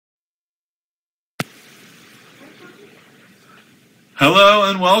Hello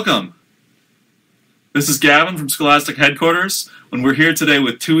and welcome. This is Gavin from Scholastic headquarters, and we're here today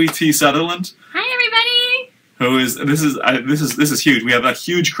with Tui T. Sutherland. Hi, everybody. This is huge. We have a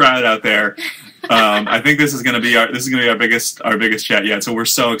huge crowd out there. I think this is going to be our biggest chat yet. So we're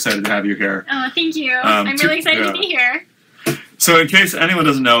so excited to have you here. Oh, thank you. I'm really excited to be here. So in case anyone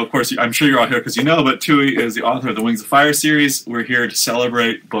doesn't know, of course, I'm sure you're all here because you know, but Tui is the author of the Wings of Fire series. We're here to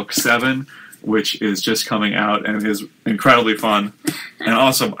celebrate book 7, which is just coming out and is incredibly fun. And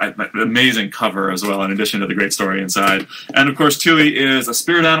also an amazing cover as well, in addition to the great story inside. And of course, Tui is a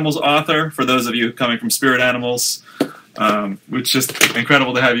Spirit Animals author, for those of you coming from Spirit Animals. Which is just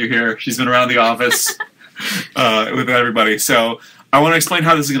incredible to have you here. She's been around the office with everybody. So I want to explain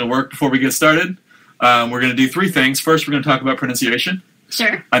how this is going to work before we get started. We're going to do 3 things. First, we're going to talk about pronunciation.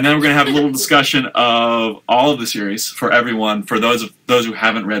 Sure. And then we're going to have a little discussion of all of the series for everyone, for those who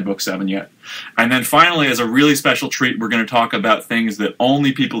haven't read Book 7 yet. And then finally, as a really special treat, we're going to talk about things that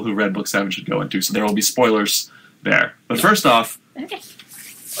only people who read Book 7 should go into. So there will be spoilers there. But first off,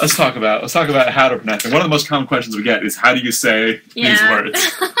 let's talk about how to pronounce it. One of the most common questions we get is, how do you say these words?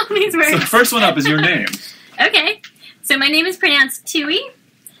 These words. So the first one up is your name. Okay. So my name is pronounced Tui.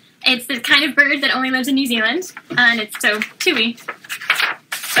 It's the kind of bird that only lives in New Zealand, and it's so Tui.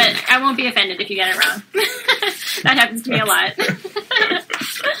 But I won't be offended if you get it wrong. That happens to me a lot.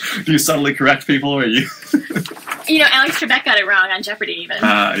 Do you subtly correct people, or you? Alex Trebek got it wrong on Jeopardy, even.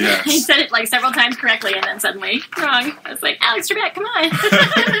 Yes. He said it like several times correctly, and then suddenly wrong. I was like, Alex Trebek, come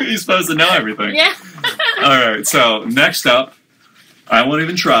on. You're supposed to know everything. Yeah. All right. So next up, I won't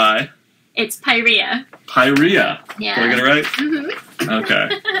even try. It's Pyrea. Pyrea. Yeah. Did I get it right? Mm-hmm.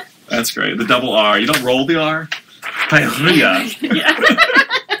 Okay. That's great. The double R. You don't roll the R? Pyrea. Yeah.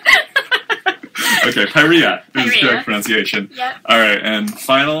 Okay, Pyrea is correct pronunciation. Yep. All right, and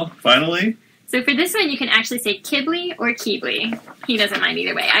finally? So for this one, you can actually say Kibli or Keebly. He doesn't mind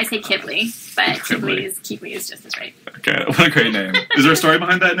either way. I say Kibli, but Keebly is just as right. Okay, what a great name. Is there a story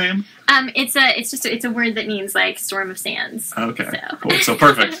behind that name? It's a word that means like storm of sands. Okay, so. Cool. So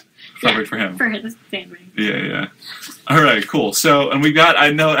perfect. Perfect for him. For the sand ring. Yeah. All right, cool. So, and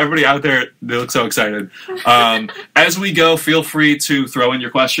I know everybody out there, they look so excited. As we go, feel free to throw in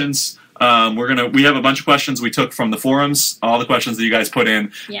your questions. We have a bunch of questions we took from the forums, all the questions that you guys put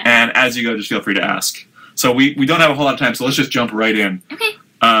in, and as you go, just feel free to ask. So we don't have a whole lot of time, so let's just jump right in.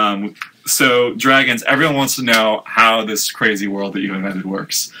 Okay. So dragons, everyone wants to know how this crazy world that you invented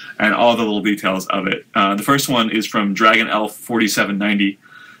works, and all the little details of it. The first one is from Dragon Elf 4790,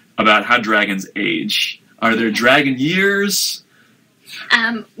 about how dragons age. Are there dragon years?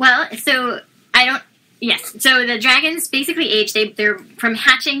 Yes. So the dragons basically age. They're from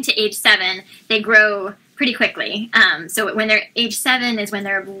hatching to age 7. They grow pretty quickly. So when they're age 7 is when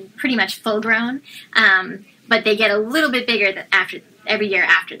they're pretty much full grown. But they get a little bit bigger every year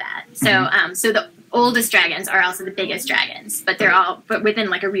after that. So so the oldest dragons are also the biggest dragons, but they're all within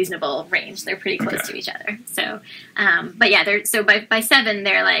like a reasonable range. They're pretty close to each other. So by 7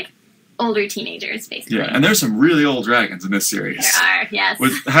 they're like older teenagers, basically. Yeah, and there's some really old dragons in this series. There are, yes.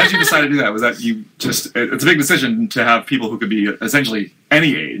 How did you decide to do that? Was that you just... It's a big decision to have people who could be essentially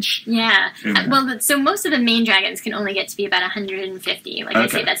any age. Yeah. So most of the main dragons can only get to be about 150. Like I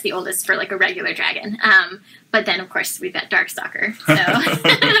say, that's the oldest for like a regular dragon. But then, of course, we've got Darkstalker. So,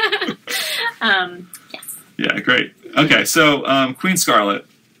 yes. Yeah, great. Okay, so Queen Scarlet.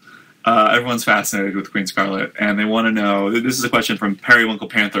 Everyone's fascinated with Queen Scarlet, and they want to know... This is a question from Periwinkle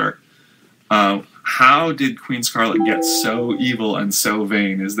Panther. How did Queen Scarlet get so evil and so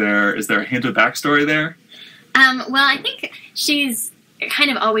vain? Is there a hint of backstory there? Well, I think she's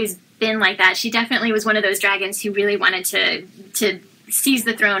kind of always been like that. She definitely was one of those dragons who really wanted to seize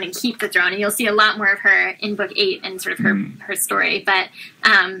the throne and keep the throne, and you'll see a lot more of her in Book 8 and sort of her story. But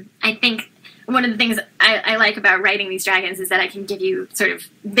I think one of the things I like about writing these dragons is that I can give you sort of...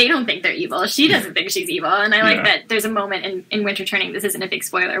 They don't think they're evil. She doesn't think she's evil. And I like that there's a moment in Winter Turning, this isn't a big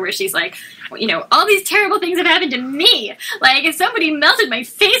spoiler, where she's like, all these terrible things have happened to me. Like, if somebody melted my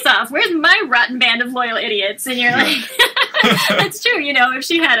face off, where's my rotten band of loyal idiots? And you're like, that's true. If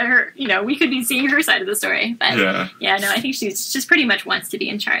she had we could be seeing her side of the story. But I think she's just pretty much wants to be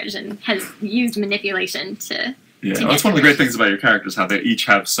in charge and has used manipulation to... Yeah, that's one of the great things about your characters, how they each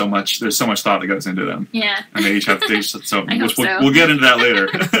have so much, there's so much thought that goes into them. Yeah. And they each have things, so we'll get into that later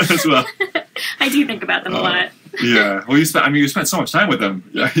as well. I do think about them a lot. Yeah. Well, you spent so much time with them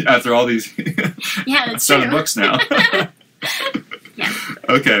after all these that's 7 true. books now. Yeah.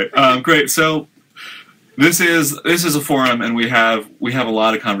 Okay, great. So this is a forum, and we have a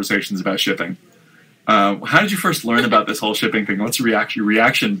lot of conversations about shipping. How did you first learn about this whole shipping thing? What's your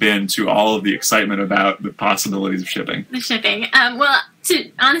reaction been to all of the excitement about the possibilities of shipping? The shipping.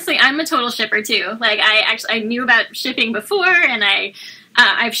 Honestly, I'm a total shipper too. Like I knew about shipping before, and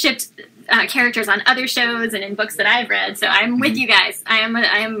I've shipped characters on other shows and in books that I've read. So I'm with you guys. I'm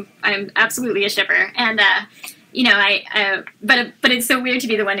absolutely a shipper, and but it's so weird to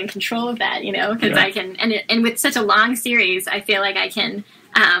be the one in control of that, because I can, and with such a long series, I feel like I can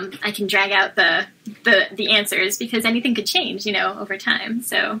drag out the answers because anything could change, over time.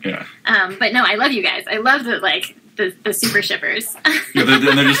 So, but no, I love you guys. I love the super shippers. And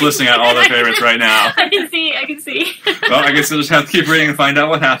they're just listing out all their favorites right now. I can see. Well, I guess you'll just have to keep reading and find out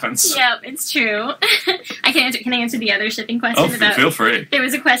what happens. Yep, it's true. Can I answer the other shipping question? Feel free. There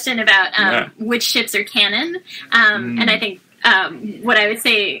was a question about which ships are canon, and I think what I would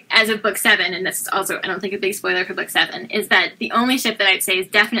say as of book 7, and this is also, I don't think, a big spoiler for book 7, is that the only ship that I'd say is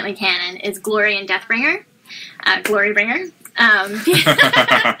definitely canon is Glory and Deathbringer, Glorybringer.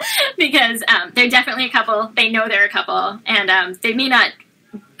 Because they're definitely a couple. They know they're a couple, and they may not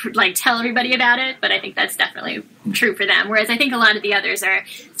tell everybody about it, but I think that's definitely true for them. Whereas I think a lot of the others are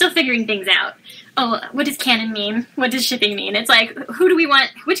still figuring things out. Oh, what does canon mean? What does shipping mean? It's like, who do we want?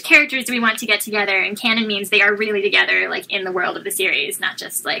 Which characters do we want to get together? And canon means they are really together, in the world of the series, not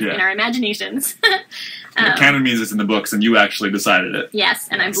just in our imaginations. Canon means it's in the books, and you actually decided it. Yes,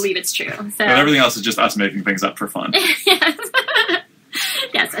 and I believe it's true. So and everything else is just us making things up for fun. Yes.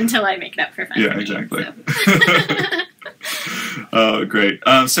 Yes, until I make it up for fun. Yeah, exactly. Oh, great.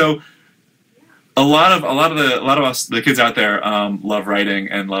 So a lot of us, the kids out there, love writing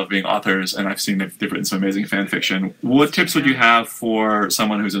and love being authors, and I've seen they've written some amazing fan fiction. What tips would you have for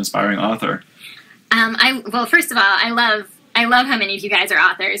someone who's an aspiring author? Well, first of all, I love how many of you guys are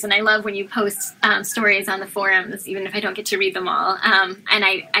authors, and I love when you post stories on the forums, even if I don't get to read them all. And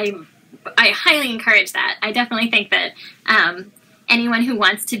I highly encourage that. I definitely think that anyone who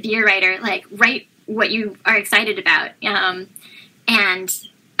wants to be a writer, write what you are excited about. I'm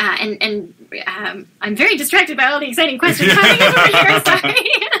very distracted by all the exciting questions coming over here. Sorry.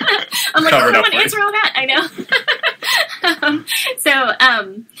 I'm like, I want to answer all that. I know.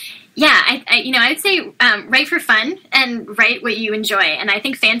 I'd say write for fun and write what you enjoy. And I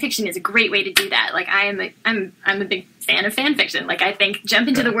think fan fiction is a great way to do that. I'm a big fan of fan fiction. I think jump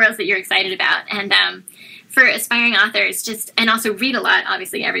into the worlds that you're excited about. And for aspiring authors, and also read a lot.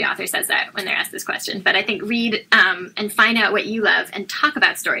 Obviously, every author says that when they're asked this question. But I think read and find out what you love and talk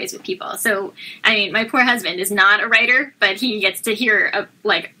about stories with people. So, my poor husband is not a writer, but he gets to hear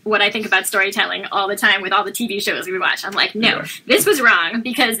what I think about storytelling all the time with all the TV shows we watch. I'm like, no, this was wrong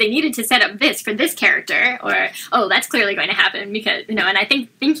because they needed to set up this for this character, or that's clearly going to happen because And I think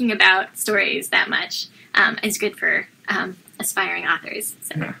thinking about stories that much is good for aspiring authors.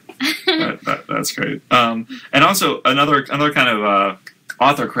 So. Yeah. That's great. And also another kind of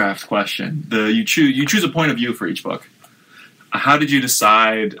authorcraft question. You choose a point of view for each book. How did you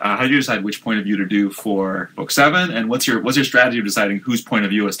decide which point of view to do for book 7? And what's your strategy of deciding whose point of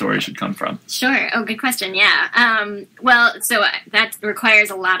view a story should come from? Sure. Oh, good question. Yeah. So that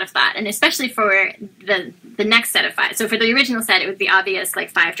requires a lot of thought, and especially for the next set of 5. So for the original set, it was the obvious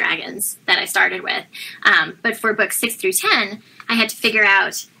 5 dragons that I started with. But for books 6 through 10, I had to figure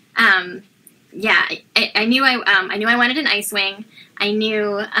out. I knew I wanted an Ice Wing. I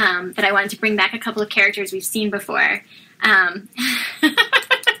knew that I wanted to bring back a couple of characters we've seen before.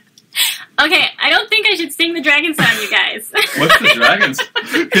 Okay, I don't think I should sing the dragon song, you guys. What's the dragons?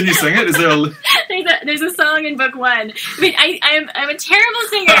 Can you sing it? Is there There's a song in book 1. I'm a terrible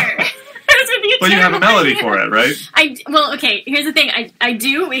singer. But you have a melody for it, right? Okay, here's the thing. I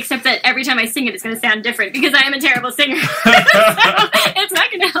do, except that every time I sing it, it's going to sound different because I am a terrible singer. So it's not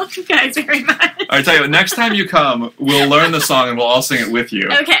going to help you guys very much. All right, tell you what, next time you come, we'll learn the song and we'll all sing it with you.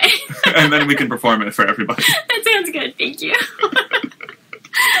 Okay. And then we can perform it for everybody. That sounds good. Thank you.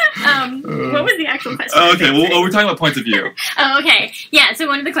 What was the actual question? Okay, well, we're talking about points of view. Oh, okay. Yeah, so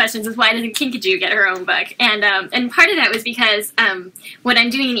one of the questions is why doesn't Kinkajou get her own book? And part of that was because what I'm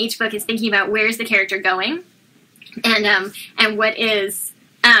doing in each book is thinking about where's the character going, and what is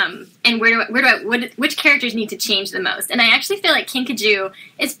and which characters need to change the most. And I actually feel like Kinkajou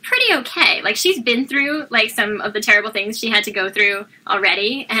is pretty okay. She's been through some of the terrible things she had to go through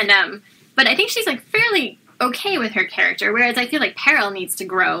already, and but I think she's fairly okay with her character, whereas I feel like Peril needs to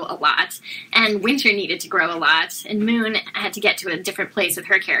grow a lot, and Winter needed to grow a lot, and Moon had to get to a different place with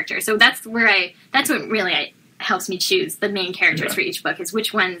her character. So that's what really helps me choose the main characters for each book, is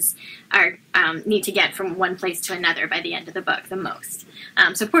which ones are need to get from one place to another by the end of the book the most.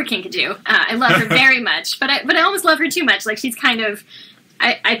 So poor Kinkajou. I love her very much, but I almost love her too much. She's kind of,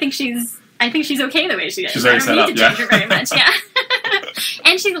 I think she's I think she's okay the way she is. She's already set up, I don't need to change her very much, yeah.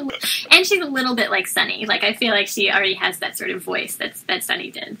 and she's a little bit like Sunny. Like, I feel like she already has that sort of voice that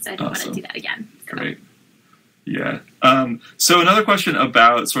Sunny did, so I don't want to do that again. So. Great. Yeah. So another question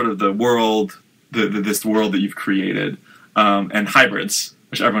about sort of the world, this world that you've created, and hybrids,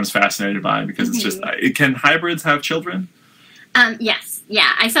 which everyone's fascinated by because it's just, can hybrids have children? Yes.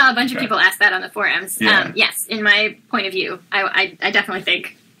 Yeah. I saw a bunch of people ask that on the forums. Yeah. Yes. In my point of view, I definitely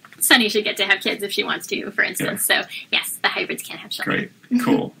think Sunny should get to have kids if she wants to, for instance. Yeah. So, yes, the hybrids can have children. Great.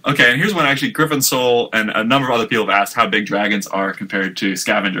 Cool. Okay, and here's one actually. Griffin Soul and a number of other people have asked how big dragons are compared to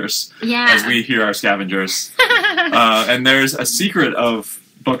scavengers. Yeah. As we here are scavengers. And there's a secret of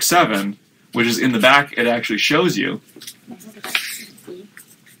book 7, which is in the back. It actually shows you.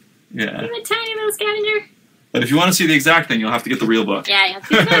 Yeah. I'm a tiny little scavenger. But if you want to see the exact thing, you'll have to get the real book. Yeah, you have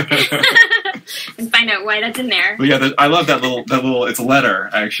to get the book. And find out why that's in there. But yeah, I love that little. It's a letter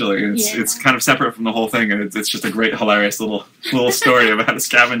actually. It's kind of separate from the whole thing, and it's just a great, hilarious little story about a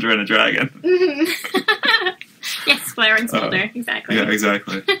scavenger and a dragon. Mm-hmm. Yes, Flower and Smolder, exactly. Yeah,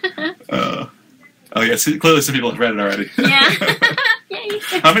 exactly. Oh yeah, clearly some people have read it already. Yeah. Yay.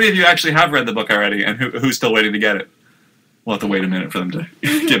 How many of you actually have read the book already, and who's still waiting to get it? We'll have to wait a minute for them to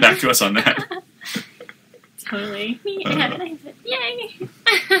get back to us on that. Totally. I have it.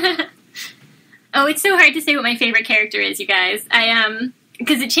 Yay. Oh, it's so hard to say what my favorite character is, you guys.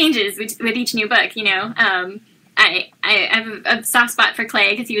 Because it changes with each new book, you know. I have a soft spot for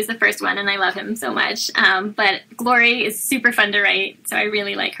Clay because he was the first one and I love him so much. But Glory is super fun to write, so I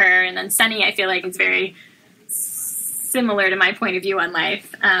really like her. And then Sunny, I feel like, is very similar to my point of view on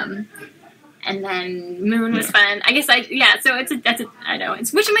life. And then Moon was fun. I guess so I know.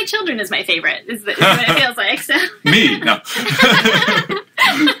 It's which of my children is my favorite, is what it feels like. So. Me? No.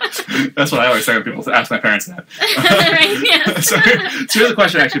 That's what I always say when people ask my parents that. Right, yeah. So here's a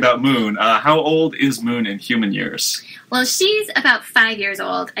question actually about Moon. How old is Moon in human years? Well, she's about 5 years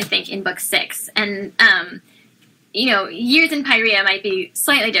old, I think, in book 6. And, you know, years in Pyrea might be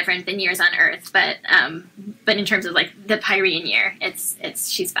slightly different than years on Earth, but in terms of, like, the Pyrean year,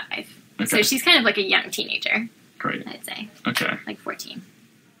 she's 5. Okay. So she's kind of like a young teenager. Great. I'd say. Okay. Like 14.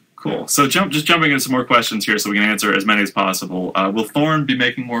 Cool. So just jumping into some more questions here so we can answer as many as possible. Will Thorn be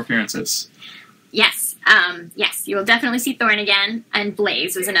making more appearances? Yes. Yes, you will definitely see Thorn again. And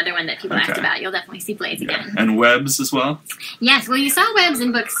Blaze was another one that people asked about. You'll definitely see Blaze again. And Webbs as well? Yes. Well, you saw Webbs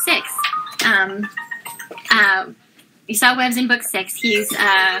in book 6. You saw Webbs in book 6. He's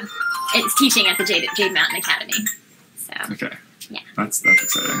teaching at the Jade Mountain Academy. So. Okay. Yeah. That's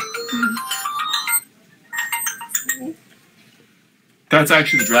exciting. Mm-hmm. That's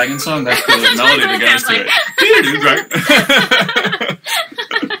actually the dragon song. That's the melody that goes to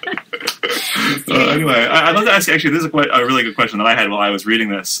it. Anyway, I'd love to ask, actually, this is a really good question that I had while I was reading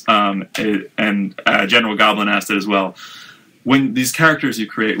this, and General Goblin asked it as well. When these characters you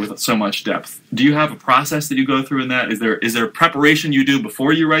create with so much depth, do you have a process that you go through in that? Is there preparation you do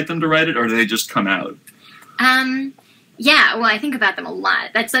before you write them to write it, or do they just come out? Yeah, well, I think about them a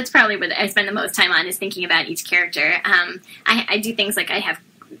lot. That's probably what I spend the most time on, is thinking about each character. I do things like I have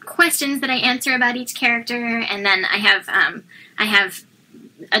questions that I answer about each character, and then I have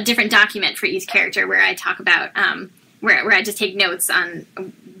a different document for each character where I talk about where I just take notes on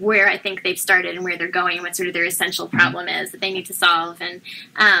where I think they've started and where they're going, and what sort of their essential problem is that they need to solve, and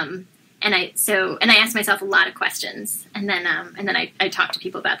I ask myself a lot of questions, and then I talk to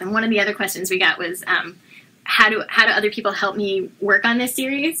people about them. One of the other questions we got was, how do other people help me work on this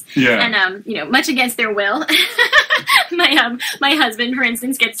series? Yeah. And you know, much against their will, my husband, for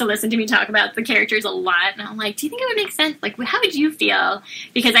instance, gets to listen to me talk about the characters a lot, and I'm like, do you think it would make sense? Like, how would you feel?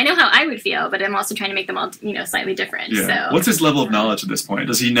 Because I know how I would feel, but I'm also trying to make them all, you know, slightly different. Yeah. So, what's his level of knowledge at this point?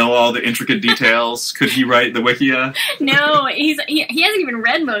 Does he know all the intricate details? Could he write the Wikia? No, he hasn't even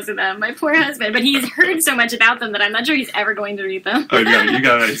read most of them. My poor husband, but he's heard so much about them that I'm not sure he's ever going to read them. Oh, you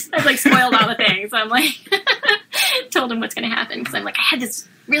got it. I've like spoiled all the things. So I'm like, told him what's going to happen because I'm like, I had this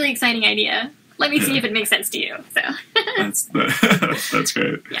really exciting idea. Let me see if it makes sense to you. So that's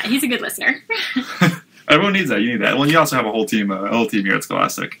great. Yeah, he's a good listener. Everyone needs that. You need that. Well, you also have a whole team here at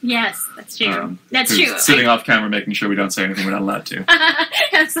Scholastic. Yes, that's true. That's true. Sitting off camera, making sure we don't say anything we're not allowed to.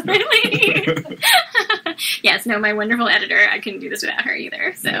 Absolutely. Yes. No, my wonderful editor. I couldn't do this without her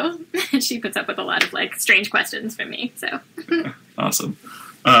either. So she puts up with a lot of like strange questions from me. So awesome.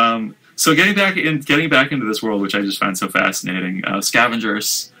 So getting back into this world, which I just find so fascinating,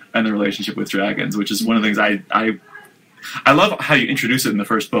 scavengers and the relationship with dragons, which is one of the things I love how you introduce it in the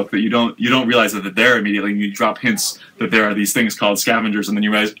first book, that you don't realize that they're there immediately, and you drop hints that there are these things called scavengers, and then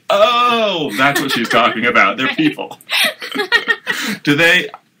you realize, oh, that's what she's talking about. They're people.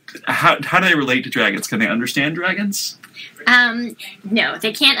 how do they relate to dragons? Can they understand dragons? No,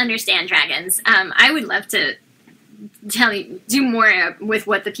 they can't understand dragons. I would love to do more with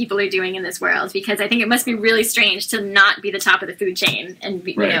what the people are doing in this world, because I think it must be really strange to not be the top of the food chain, and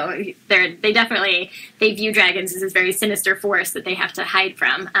you know, they view dragons as this very sinister force that they have to hide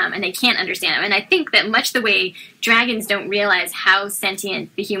from, and they can't understand them. And I think that much the way dragons don't realize how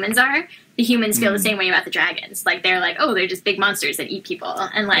sentient the humans are, the humans feel the same way about the dragons. Like, they're like, oh, they're just big monsters that eat people.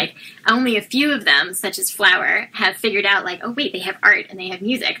 And, like, only a few of them, such as Flower, have figured out, like, oh, wait, they have art and they have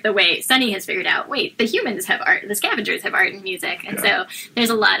music. The way Sunny has figured out, wait, the humans have art, the scavengers have art and music. And so there's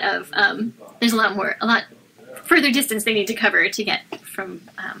a lot further distance they need to cover to get from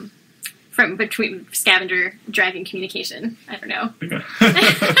between scavenger dragon communication. I don't know. Yeah. I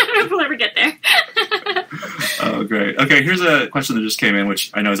don't know if we'll ever get there. Oh, great. Okay, here's a question that just came in, which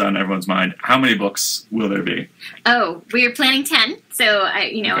I know is on everyone's mind. How many books will there be? Oh, we're planning 10. So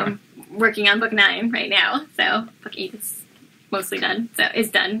I'm working on book 9 right now. So book 8 is mostly done. So it's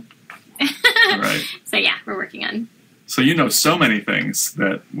done. Right. So yeah, we're working on. So you know so many things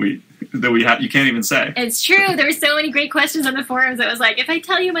that we have you can't even say. It's true. There were so many great questions on the forums. I was like, if I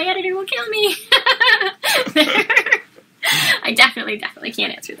tell you, my editor will kill me. I definitely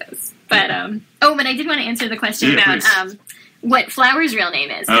can't answer those. But but I did want to answer the question about what Flower's real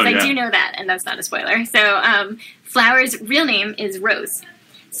name is, because I do know that, and that's not a spoiler. So Flower's real name is Rose.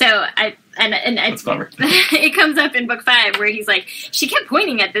 So That's clever. It comes up in book 5 where he's like, she kept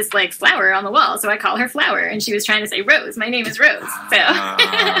pointing at this like flower on the wall, so I call her Flower, and she was trying to say Rose. My name is Rose. So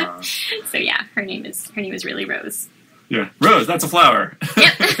so yeah, her name is really Rose. Yeah, Rose. That's a flower.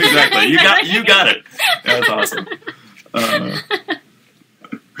 Yep. Exactly. You got it. That's awesome.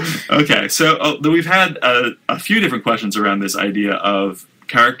 Okay, so we've had a few different questions around this idea of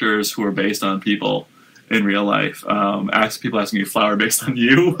characters who are based on people in real life. People asking if Flower based on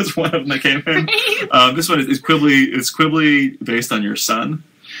you was one of them that came in. This one is Quibbly based on your son?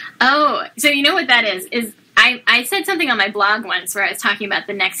 Oh, so you know what that is I said something on my blog once where I was talking about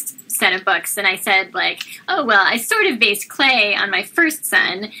the next set of books, and I said, like, oh, well, I sort of based Clay on my first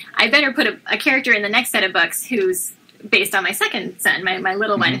son. I better put a character in the next set of books who's based on my second son, my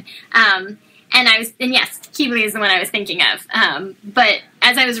little one. And yes, Keebly is the one I was thinking of. But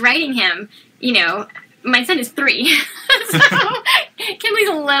as I was writing him, you know, my son is 3, so Kimberly's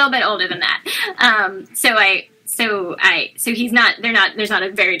a little bit older than that. So he's not. There's not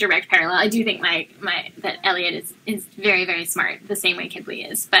a very direct parallel. I do think that Elliot is very, very smart, the same way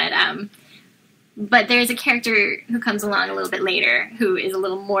Kibley is. But there's a character who comes along a little bit later who is a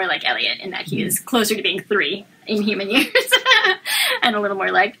little more like Elliot in that he is closer to being 3 in human years, and a little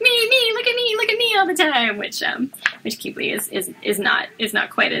more like me, look at me all the time, which Keebly is not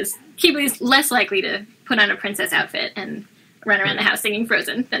quite as. Keebly's less likely to put on a princess outfit and run around the house singing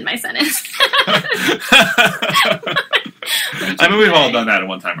Frozen than my son is. I mean, we've all done that at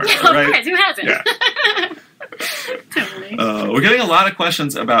one time or another, right? Of course, who hasn't? Yeah. Totally. We're getting a lot of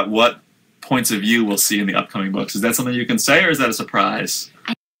questions about what points of view we'll see in the upcoming books. Is that something you can say, or is that a surprise?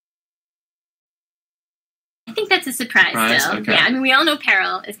 I think that's a surprise still. Okay. Yeah, I mean, we all know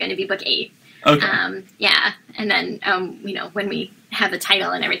Peril is going to be book 8. Okay. Yeah, and then when we have a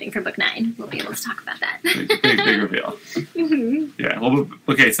title and everything for book 9, we'll be able to talk about that. big reveal. Yeah. Well,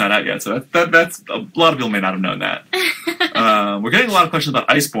 book 8's not out yet, so that's a lot of people may not have known that. We're getting a lot of questions about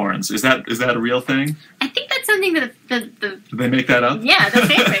Iceborns. Is that a real thing? I think that's something that the Did they make that up? Yeah, the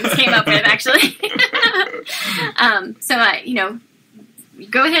fanfics came up with, actually.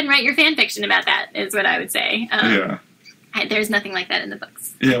 Go ahead and write your fan fiction about that, is what I would say. Yeah. There's nothing like that in the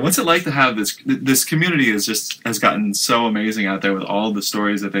books. Yeah, what's it like to have this community has gotten so amazing out there with all the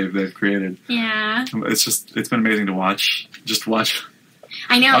stories that they've created. Yeah. It's been amazing to watch. Just watch.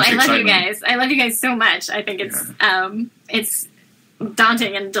 I know. I love you guys. I love you guys so much. I think it's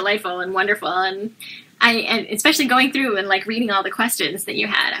daunting and delightful and wonderful, and especially going through and like reading all the questions that you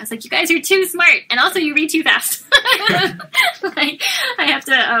had. I was like, you guys are too smart, and also you read too fast. Like, I have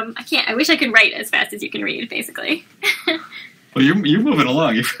to. I can't. I wish I could write as fast as you can read, basically. Well, you're moving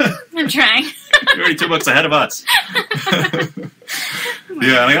along. I'm trying. You're already 2 books ahead of us.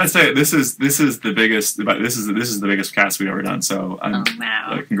 Yeah, and I gotta say, this is the biggest cast we've ever done. So,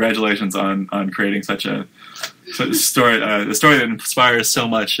 wow! Congratulations on creating such a story that inspires so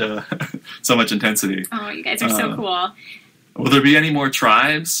much intensity. Oh, you guys are so cool. Will there be any more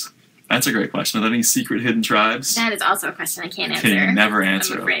tribes? That's a great question. Are there any secret hidden tribes? That is also a question I can't answer. Can you never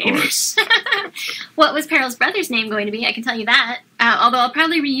answer, I'm afraid. Of course. What was Peril's brother's name going to be? I can tell you that. Although I'll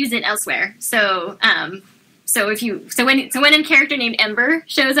probably reuse it elsewhere. So So when a character named Ember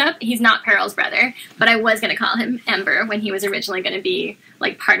shows up, he's not Peril's brother, but I was going to call him Ember when he was originally going to be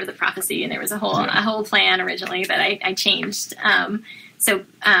like part of the prophecy, and there was a whole plan originally that I changed. But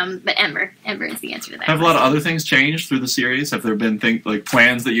Ember is the answer to that. Have a lot of other things changed through the series? Have there been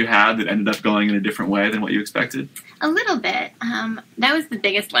plans that you had that ended up going in a different way than what you expected? A little bit. That was the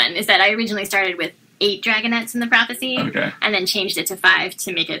biggest one, is that I originally started with 8 dragonettes in the prophecy, and then changed it to 5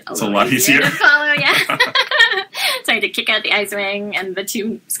 to make it a lot easier to follow. Yeah. So I had to kick out the Ice Wing and the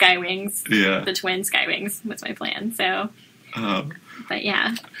 2 Sky Wings. Yeah. The twin Sky Wings was my plan. So, but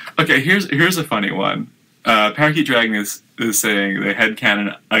yeah. Okay, here's a funny one. Parakeet Dragon is saying they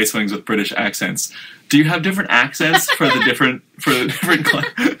headcanon Ice Wings with British accents. Do you have different accents for the different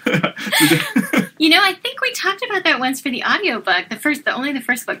I think we talked about that once for the audiobook. Only the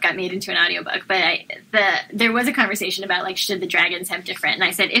first book got made into an audiobook, but there was a conversation about, like, should the dragons have different, and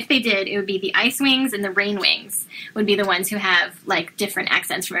I said if they did, it would be the Ice Wings and the Rain Wings would be the ones who have, like, different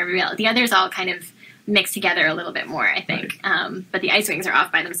accents from everybody else. The others all kind of mixed together a little bit more, I think. Right. But the Ice Wings are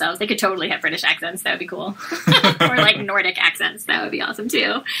off by themselves. They could totally have British accents. That would be cool. Or, like, Nordic accents. That would be awesome,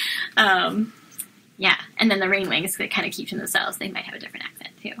 too. Yeah, and then the Rain Wings, that kind of keep to themselves. They might have a different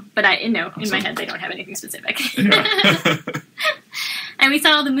accent, too. But in my head, they don't have anything specific. Yeah. And we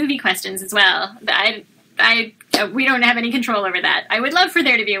saw all the movie questions as well. We don't have any control over that. I would love for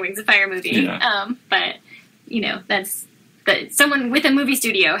there to be a Wings of Fire movie. Yeah. But, someone with a movie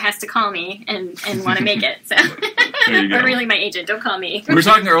studio has to call me and want to make it. So, or really my agent, don't call me. We were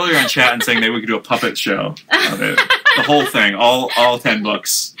talking earlier on chat and saying maybe we could do a puppet show of it. The whole thing, all 10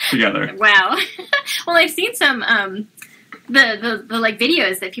 books together. Wow. Well, I've seen some the like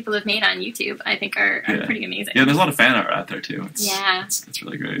videos that people have made on YouTube. I think are pretty amazing. Yeah, there's a lot of fan art out there too. It's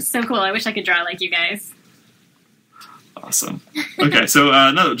really great. So cool. I wish I could draw like you guys. Awesome. Okay,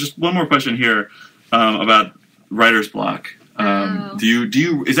 so just one more question here about writer's block. Do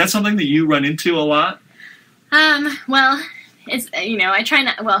you is that something that you run into a lot? Well, it's I try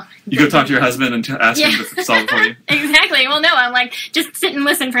not. Well, you go talk to your husband and ask him to solve it for you. Exactly. Well, no, I'm like just sit and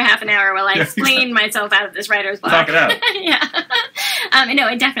listen for half an hour while I explain myself out of this writer's block. Talk it out. Yeah. No,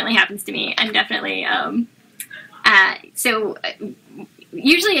 it definitely happens to me. I'm definitely so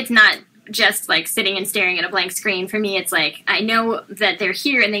usually it's not just like sitting and staring at a blank screen. For me, it's like I know that they're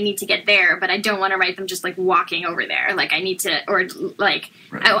here and they need to get there, but I don't want to write them just like walking over there. Like I need to, or like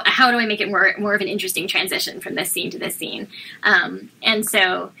how do I make it more of an interesting transition from this scene to this scene? And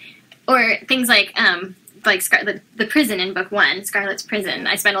so, or things like the prison in book 1, Scarlet's prison.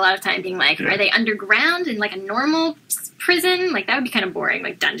 I spent a lot of time being like, are they underground in like a normal prison? Like that would be kind of boring,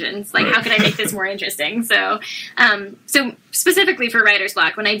 like dungeons. Like how could I make this more interesting? So specifically for writer's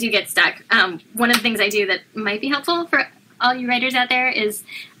block, when I do get stuck, one of the things I do that might be helpful for all you writers out there is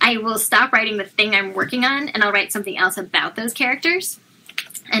I will stop writing the thing I'm working on and I'll write something else about those characters.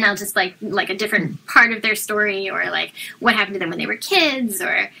 And I'll just like a different part of their story, or like what happened to them when they were kids,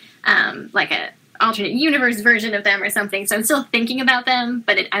 or like a alternate universe version of them or something. So I'm still thinking about them,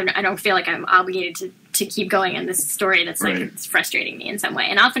 but I don't feel like I'm obligated to keep going in this story that's like it's frustrating me in some way.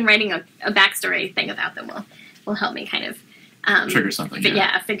 And often writing a backstory thing about them will help me kind of trigger something.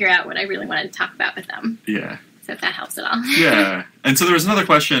 Figure out what I really want to talk about with them. Yeah. So if that helps at all. Yeah. And so there was another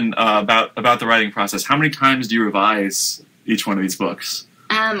question about the writing process. How many times do you revise each one of these books?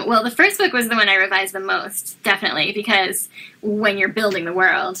 Well, the first book was the one I revised the most, definitely, because when you're building the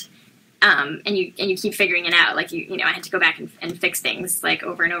world, and you keep figuring it out, like I had to go back and fix things like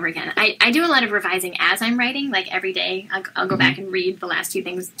over and over again. I do a lot of revising as I'm writing, like every day. I'll go back and read the last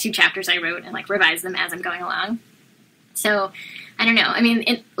 2 chapters I wrote and like revise them as I'm going along. So I don't know. I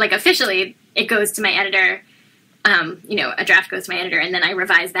mean, officially it goes to my editor. A draft goes to my editor, and then I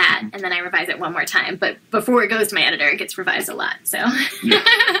revise that, and then I revise it one more time. But before it goes to my editor, it gets revised a lot. So,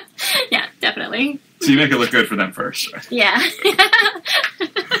 yeah, definitely. So you make it look good for them first, right? Yeah.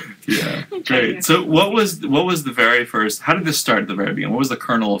 Yeah, great. So what was the very first, how did this start at the very beginning? What was the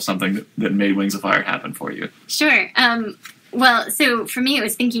kernel of something that made Wings of Fire happen for you? Sure. Well, so for me, it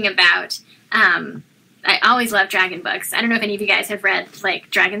was thinking about... I always love dragon books. I don't know if any of you guys have read, like,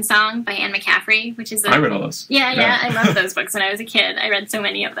 Dragon Song by Anne McCaffrey, which is... I read all those. Yeah, I loved those books when I was a kid. I read so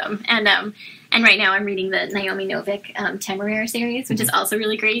many of them. And right now I'm reading the Naomi Novik Temeraire series, which is also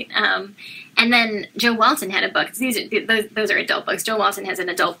really great. And then Joe Walton had a book. Those are adult books. Joe Walton has an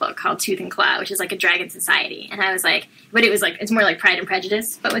adult book called Tooth and Claw, which is like a dragon society. And I was like... But it was like... It's more like Pride and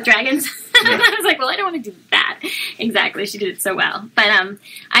Prejudice, but with dragons. Yeah. And I was like, well, I don't want to do that. Exactly. She did it so well. But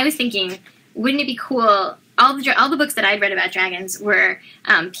I was thinking... Wouldn't it be cool? All the books that I'd read about dragons were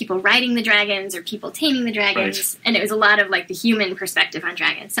people riding the dragons or people taming the dragons, and it was a lot of like the human perspective on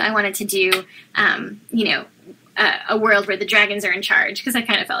dragons. So I wanted to do, a world where the dragons are in charge, because I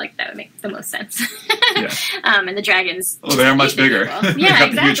kind of felt like that would make the most sense. Yeah. And the dragons. Oh, they are much bigger. Yeah, They've got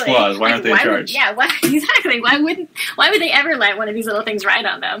exactly. the huge claws. Why aren't they in charge? Exactly. Why would they ever let one of these little things ride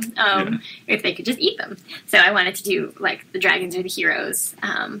on them if they could just eat them? So I wanted to do like the dragons are the heroes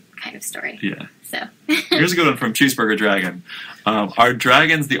kind of story. Yeah. So here's a good one from Cheeseburger Dragon. Are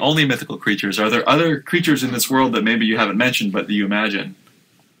dragons the only mythical creatures? Are there other creatures in this world that maybe you haven't mentioned but that you imagine?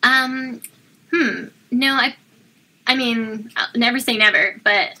 No, I mean, I'll never say never,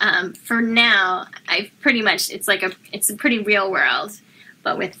 but for now, I've pretty much it's a pretty real world,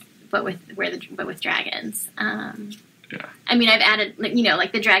 but with dragons. Yeah. I mean, I've added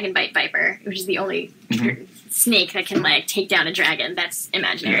like the dragon bite viper, which is the only snake that can like take down a dragon. That's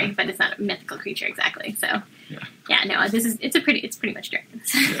imaginary, but it's not a mythical creature exactly. So no, it's pretty much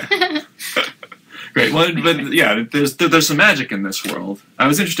dragons. Yeah. Great. Well, but yeah, there's some magic in this world. I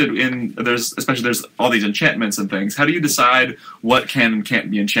was interested in there's all these enchantments and things. How do you decide what can and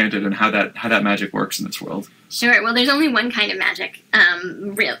can't be enchanted, and how that magic works in this world? Sure. Well, there's only one kind of magic.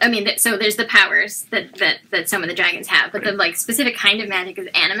 So there's the powers that some of the dragons have, but the like specific kind of magic is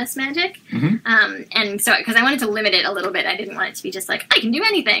animus magic. And so because I wanted to limit it a little bit, I didn't want it to be just like I can do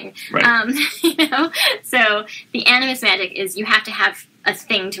anything. Right. So the animus magic is you have to have a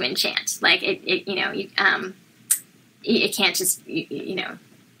thing to enchant. Like it can't just you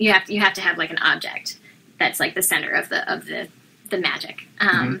have to have like an object that's like the center of the magic.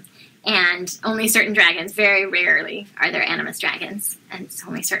 And only certain dragons, very rarely, are there animus dragons, and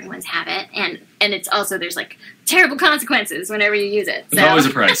only certain ones have it. And it's also there's like terrible consequences whenever you use it. There's always a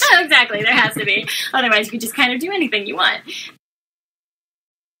price. Exactly, there has to be. Otherwise, you could just kind of do anything you want.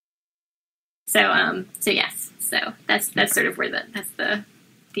 So yes. So that's sort of where that's the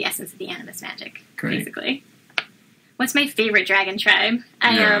essence of the animus magic, basically. What's my favorite dragon tribe?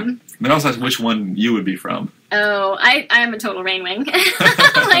 It also has which one you would be from. Oh, I am a total rainwing.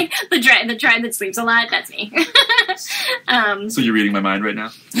 Like the tribe that sleeps a lot. That's me. So you're reading my mind right now?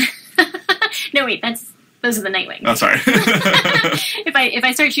 No, wait. Those are the Nightwings. Oh, sorry. If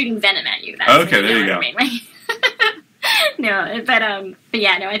I start shooting venom at you, that's okay. There you go. Rainwing. No, but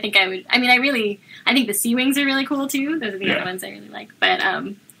yeah, no. I think I would. I mean, I think the Sea Wings are really cool too. Those are the other ones I really like. But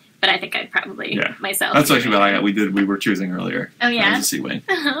I think I'd probably myself. That's actually what we were choosing earlier. Oh yeah, that was a Sea Wing.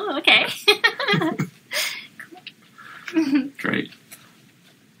 Oh, okay. Great.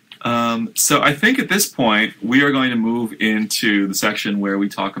 So I think at this point we are going to move into the section where we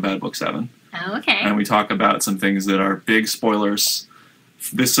talk about Book 7. Oh, okay. And we talk about some things that are big spoilers.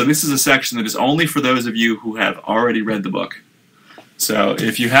 This is a section that is only for those of you who have already read the book. So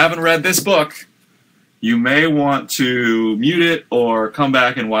if you haven't read this book, you may want to mute it or come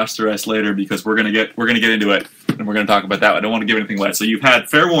back and watch the rest later, because we're gonna get into it and we're gonna talk about that. I don't want to give anything away. So you've had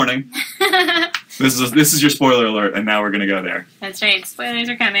fair warning. This is your spoiler alert, and now we're gonna go there. That's right. Spoilers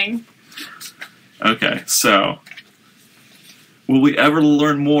are coming. Okay, so will we ever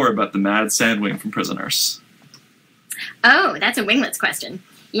learn more about the Mad Sandwing from Prisoners? Oh, that's a winglets question.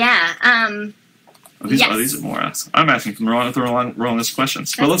 Yeah. These are more asks. I'm asking from the wrong list of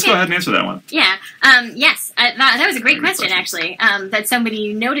questions. But let's go ahead and answer that one. Yeah. Yes. That was a great question, actually. That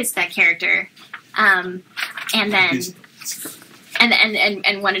somebody noticed that character, and then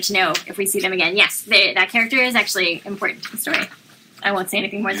and wanted to know if we see them again. Yes, that character is actually important to the story. I won't say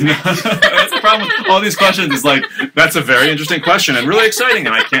anything more than that. That's the problem with all these questions. Is like, that's a very interesting question and really exciting,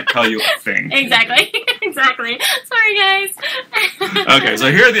 and I can't tell you a thing. Exactly. Sorry, guys. Okay,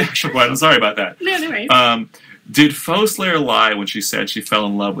 so here are the actual questions. Sorry about that. No worries. Did Foeslayer lie when she said she fell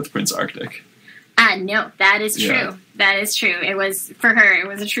in love with Prince Arctic? No, that is true. Yeah. That is true. It was, for her, it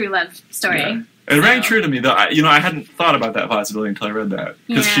was a true love story. Yeah. It rang true to me, though. I hadn't thought about that possibility until I read that.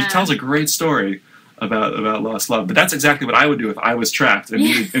 Because she tells a great story about lost love. But that's exactly what I would do if I was trapped and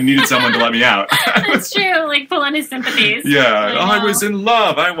needed someone to let me out. That's true. Like, pull on his sympathies. Yeah. I was in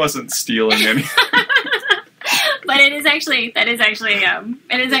love. I wasn't stealing any. But it is actually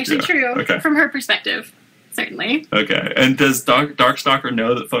true from her perspective, certainly. Okay. And does Darkstalker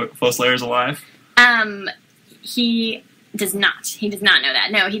know that Foeslayer is alive? He does not. He does not know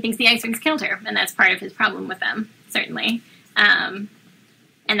that. No, he thinks the Ice Wings killed her, and that's part of his problem with them, certainly.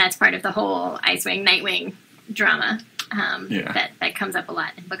 And that's part of the whole Ice Wing, Nightwing drama that comes up a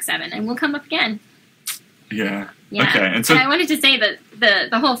lot in Book 7, and will come up again. Yeah. Yeah. Okay. And so I wanted to say that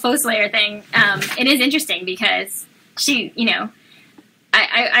the whole Foeslayer thing, it is interesting because she,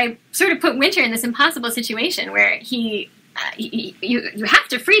 I sort of put Winter in this impossible situation where he you have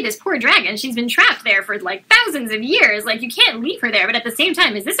to free this poor dragon. She's been trapped there for like thousands of years. Like, you can't leave her there. But at the same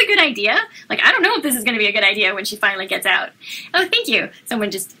time, is this a good idea? Like, I don't know if this is going to be a good idea when she finally gets out. Oh, thank you.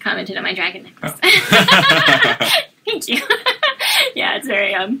 Someone just commented on my dragon necklace. Oh. Thank you. Yeah, it's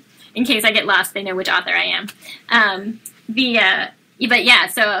very in case I get lost, they know which author I am. But yeah,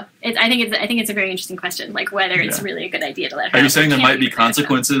 so I think it's a very interesting question, like whether it's really a good idea to let her. Are you saying there might be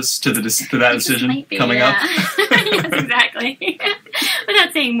consequences to that decision coming up? Yes, exactly.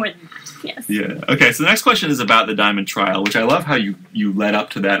 Without saying more than that. Yes. Yeah. Okay. So the next question is about the Diamond Trial, which I love how you led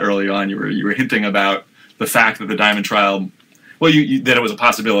up to that early on. You were hinting about the fact that the Diamond Trial, well, that it was a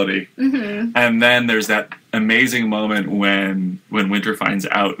possibility, and then there's that amazing moment when Winter finds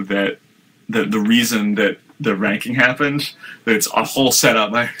out that the reason that the ranking happened, that it's a whole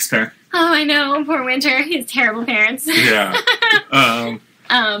setup by his parents. Oh, I know, poor Winter. He has terrible parents. Yeah.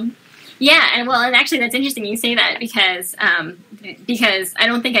 Yeah, and actually that's interesting you say that because I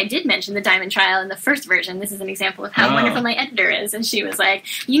don't think I did mention the Diamond Trial in the first version. This is an example of how wonderful my editor is, and she was like,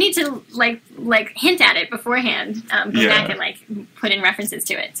 "You need to like hint at it beforehand, go back and like put in references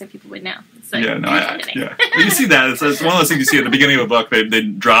to it so people would know." It's like, Well, you see that it's one of those things you see at the beginning of a book. They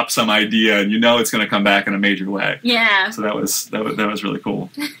drop some idea, and you know it's going to come back in a major way. Yeah. So that was really cool.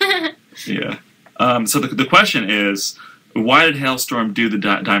 Yeah. So the question is, why did Hailstorm do the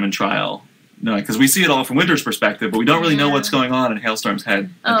Diamond Trial? No, because we see it all from Winter's perspective, but we don't really know what's going on in Hailstorm's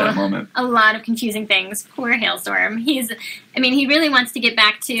head at that moment. A lot of confusing things. Poor Hailstorm. He really wants to get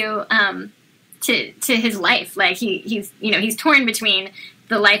back to his life. Like he's torn between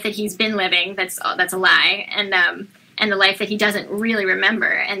the life that he's been living, that's a lie, and the life that he doesn't really remember.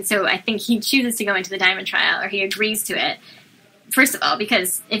 And so I think he chooses to go into the Diamond Trial, or he agrees to it. First of all,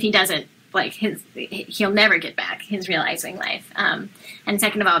 because if he doesn't, he'll never get back his real Icewing life. And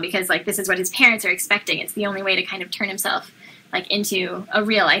second of all, because this is what his parents are expecting. It's the only way to kind of turn himself into a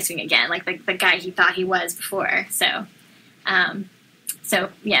real Icewing again, like the guy he thought he was before. So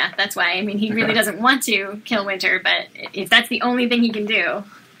yeah, that's why. He really doesn't want to kill Winter, but if that's the only thing he can do,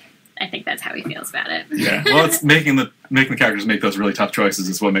 I think that's how he feels about it. Yeah, well, it's making the characters make those really tough choices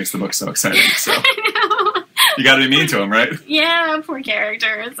is what makes the book so exciting. So. I know. You got to be mean to him, right? Yeah, poor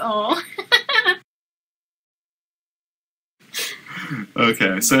characters. Oh.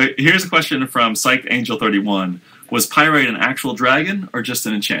 Okay, so here's a question from Psyched Angel 31. Was Pyrite an actual dragon or just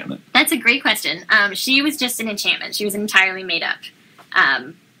an enchantment? That's a great question. She was just an enchantment. She was an entirely made up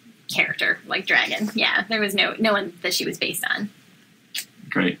character, like dragon. Yeah, there was no one that she was based on.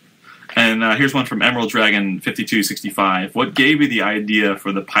 Great. And here's one from Emerald Dragon 5265. What gave you the idea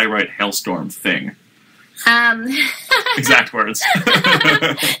for the Pyrite Hailstorm thing? Exact words.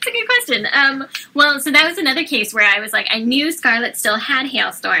 It's a good question. So that was another case where I was like, I knew Scarlet still had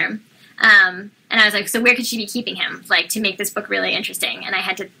Hailstorm, and I was like, so where could she be keeping him, to make this book really interesting? And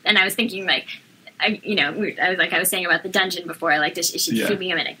I was thinking, I was saying about the dungeon before, is she keeping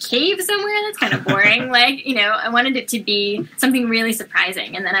him in a cave somewhere? That's kind of boring. I wanted it to be something really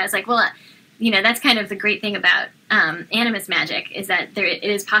surprising, and then I was like, well, that's kind of the great thing about animus magic, is that it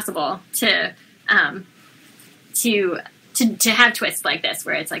is possible to have twists like this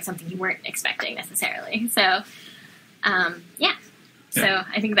where it's something you weren't expecting necessarily. So, yeah. So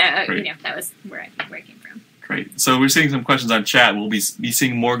I think that that was where it came from. Great. So we're seeing some questions on chat. We'll be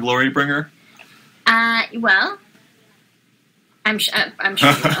seeing more Glorybringer. Well, I'm sure you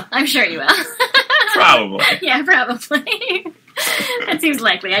will. I'm sure you will. Probably. Yeah, probably. That seems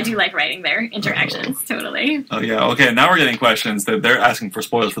likely. I do like writing their interactions, totally. Oh, yeah. Okay, now we're getting questions that they're asking for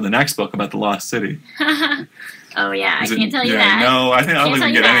spoilers for the next book about the Lost City. Oh, yeah. I can't tell you that. No, I don't think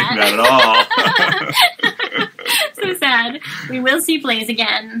we get anything from that at all. So sad. We will see plays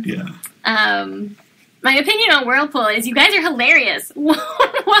again. Yeah. My opinion on Whirlpool is you guys are hilarious. The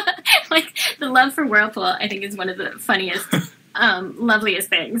love for Whirlpool, I think, is one of the funniest, loveliest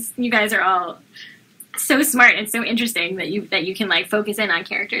things. You guys are all so smart and so interesting that you can focus in on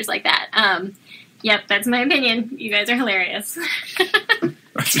characters like that. Yep, that's my opinion. You guys are hilarious.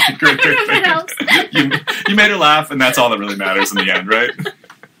 That's a great thing. You made her laugh, and that's all that really matters in the end, right?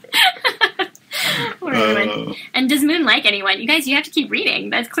 And does Moon like anyone? You guys, you have to keep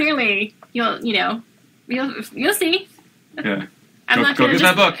reading. That's clearly you'll see. Yeah. Go get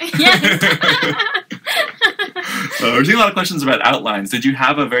that book. Yes. We're seeing a lot of questions about outlines. Did you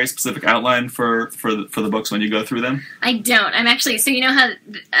have a very specific outline for the books when you go through them? I don't. I'm actually, so you know how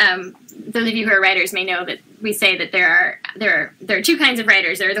those of you who are writers may know that we say that there are two kinds of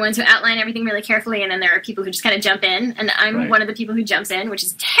writers. There are the ones who outline everything really carefully, and then there are people who just kind of jump in. And I'm one of the people who jumps in, which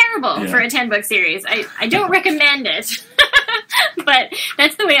is terrible for a 10-book series. I don't recommend it. But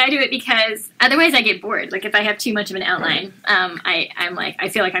that's the way I do it because otherwise I get bored. Like if I have too much of an outline, I'm like, I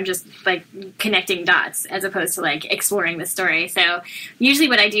feel like I'm just like connecting dots as opposed to like exploring the story. So usually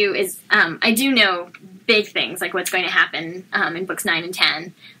what I do is I do know big things like what's going to happen in books 9 and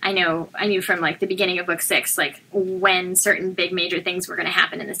 10. I knew from like the beginning of book 6 like when certain big major things were going to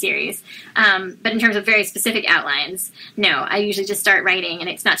happen in the series. But in terms of very specific outlines, no, I usually just start writing, and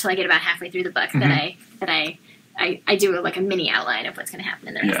it's not till I get about halfway through the book that I do like a mini outline of what's going to happen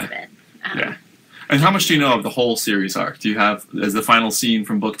in the rest of it. Yeah. And how much do you know of the whole series arc? Do you have is the final scene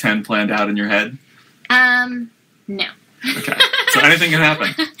from book 10 planned out in your head? No. Okay. So anything can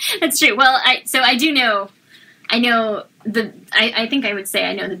happen. That's true. Well, I do know. I know I think I would say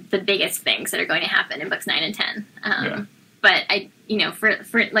I know the biggest things that are going to happen in books 9 and 10. But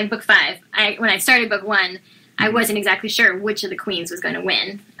for like book 5, when I started book 1, I wasn't exactly sure which of the queens was going to win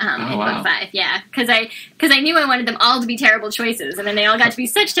in book 5. Yeah, because I knew I wanted them all to be terrible choices, and then they all got to be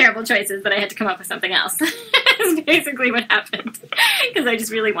such terrible choices that I had to come up with something else. That's basically what happened. Because I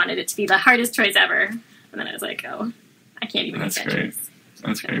just really wanted it to be the hardest choice ever, and then I was like, oh, I can't even make that choice.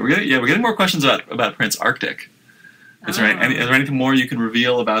 That's great. We're getting more questions about Prince Arctic. Is there anything more you can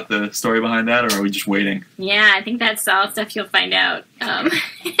reveal about the story behind that, or are we just waiting? Yeah, I think that's all stuff you'll find out.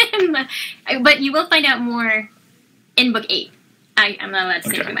 But you will find out more in book 8. I'm not allowed to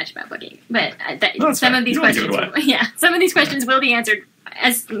say too much about book 8, but some of these questions will be answered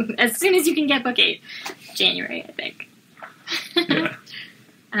as soon as you can get book 8, January, I think. Yeah.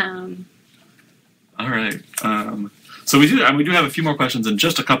 All right. So we do have a few more questions and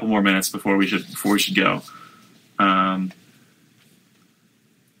just a couple more minutes before we should go.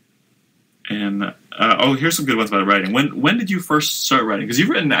 Here's some good ones about writing. When did you first start writing? Because you've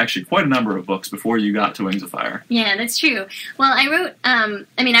written actually quite a number of books before you got to Wings of Fire. Yeah, that's true. Well, I wrote.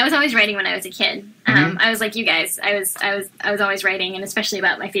 I was always writing when I was a kid. I was like you guys. I was always writing, and especially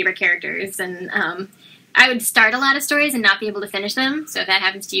about my favorite characters. And I would start a lot of stories and not be able to finish them. So if that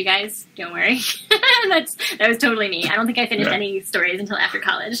happens to you guys, don't worry. That was totally me. I don't think I finished any stories until after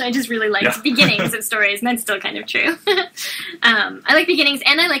college. I just really liked beginnings of stories, and that's still kind of true. I like beginnings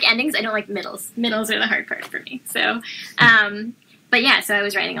and I like endings. I don't like middles. Middles are the hard part for me. So, but yeah, so I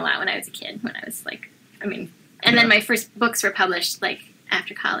was writing a lot when I was a kid. When I was then my first books were published like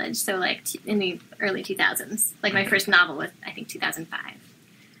after college. So like in the early 2000s. Like my first novel was I think 2005.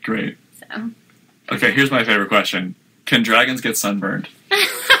 Great. So. Okay, here's my favorite question. Can dragons get sunburned?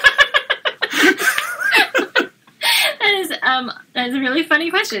 That is a really funny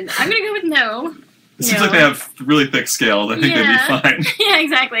question. I'm going to go with no. It seems like they have really thick scales. I think they'd be fine. Yeah,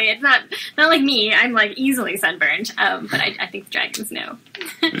 exactly. It's not like me. I'm like easily sunburned. But I think dragons no.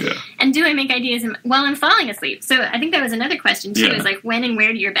 Yeah. And do I make ideas while I'm falling asleep? So I think that was another question too. Is like when and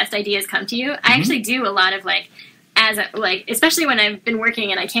where do your best ideas come to you? I actually do a lot of especially when I've been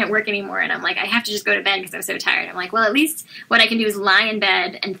working and I can't work anymore and I'm like, I have to just go to bed because I'm so tired. I'm like, well, at least what I can do is lie in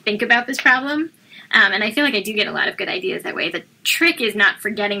bed and think about this problem. And I feel like I do get a lot of good ideas that way. The trick is not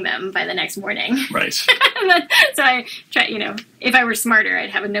forgetting them by the next morning. Right. So I try, if I were smarter, I'd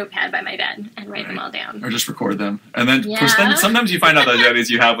have a notepad by my bed and write them all down. Or just record them. And then sometimes you find out those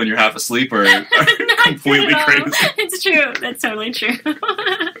ideas you have when you're half asleep are completely crazy. It's true. That's totally true.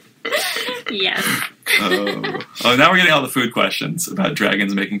 Yes. Now we're getting all the food questions about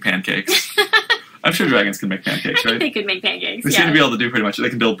dragons making pancakes. I'm sure dragons can make pancakes, right? They could make pancakes. They seem to be able to do pretty much. They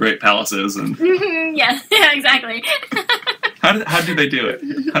can build great palaces and. Yeah, exactly. How do they do it?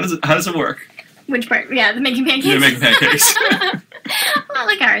 How does it work? Which part? Yeah, the making pancakes. Yeah, making pancakes. Not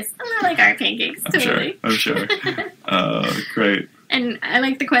like ours. Not like our pancakes. Totally. I'm sure. Great. And I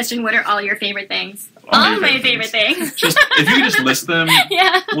like the question, what are all your favorite things? All my favorite things. If you could just list them,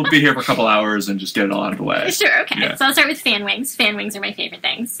 we'll be here for a couple hours and just get it all out of the way. Sure, okay. Yeah. So I'll start with fan wings. Fan wings are my favorite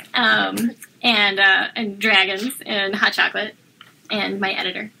things. And dragons and hot chocolate and my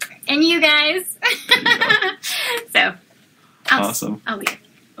editor. And you guys. So, awesome. I'll leave.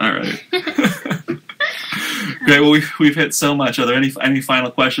 All right. Great. Well, we've hit so much. Are there any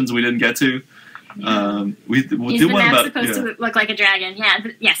final questions we didn't get to? We'll do one about. Is the map supposed to look like a dragon? Yeah.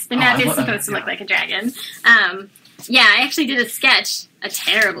 Yes, the map is supposed to look like a dragon. I actually did a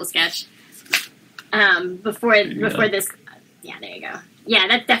terrible sketch. Before this. Yeah, there you go. Yeah,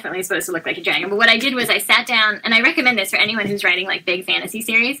 that's definitely supposed to look like a dragon. But what I did was I sat down, and I recommend this for anyone who's writing like big fantasy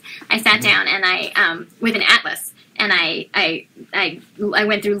series. I sat down and I with an atlas, and I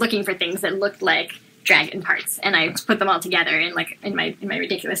went through looking for things that looked like dragon parts, and I put them all together in my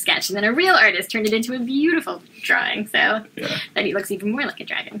ridiculous sketch, and then a real artist turned it into a beautiful drawing, so that he looks even more like a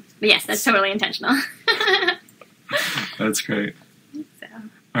dragon. But yes, that's totally intentional. That's great.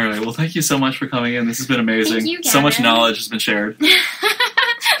 All right. Well, thank you so much for coming in. This has been amazing. Thank you, so much Gavin. knowledge has been shared.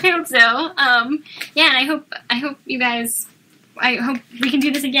 I hope so. Yeah, and I hope you guys. I hope we can do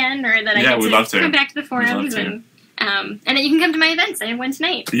this again, or that I get we'd love to. come back to the forums and that you can come to my events. I have one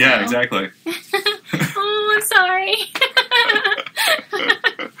tonight. Yeah, so. exactly. Oh, I'm sorry.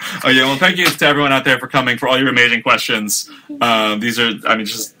 Oh yeah, well, thank you to everyone out there for coming, for all your amazing questions. This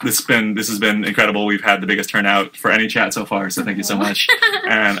has been incredible. We've had the biggest turnout for any chat so far, so thank you so much.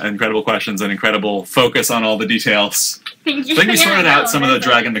 And incredible questions and incredible focus on all the details. Thank you. I think we sorted out some of the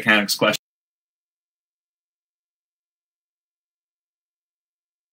dragon mechanics questions.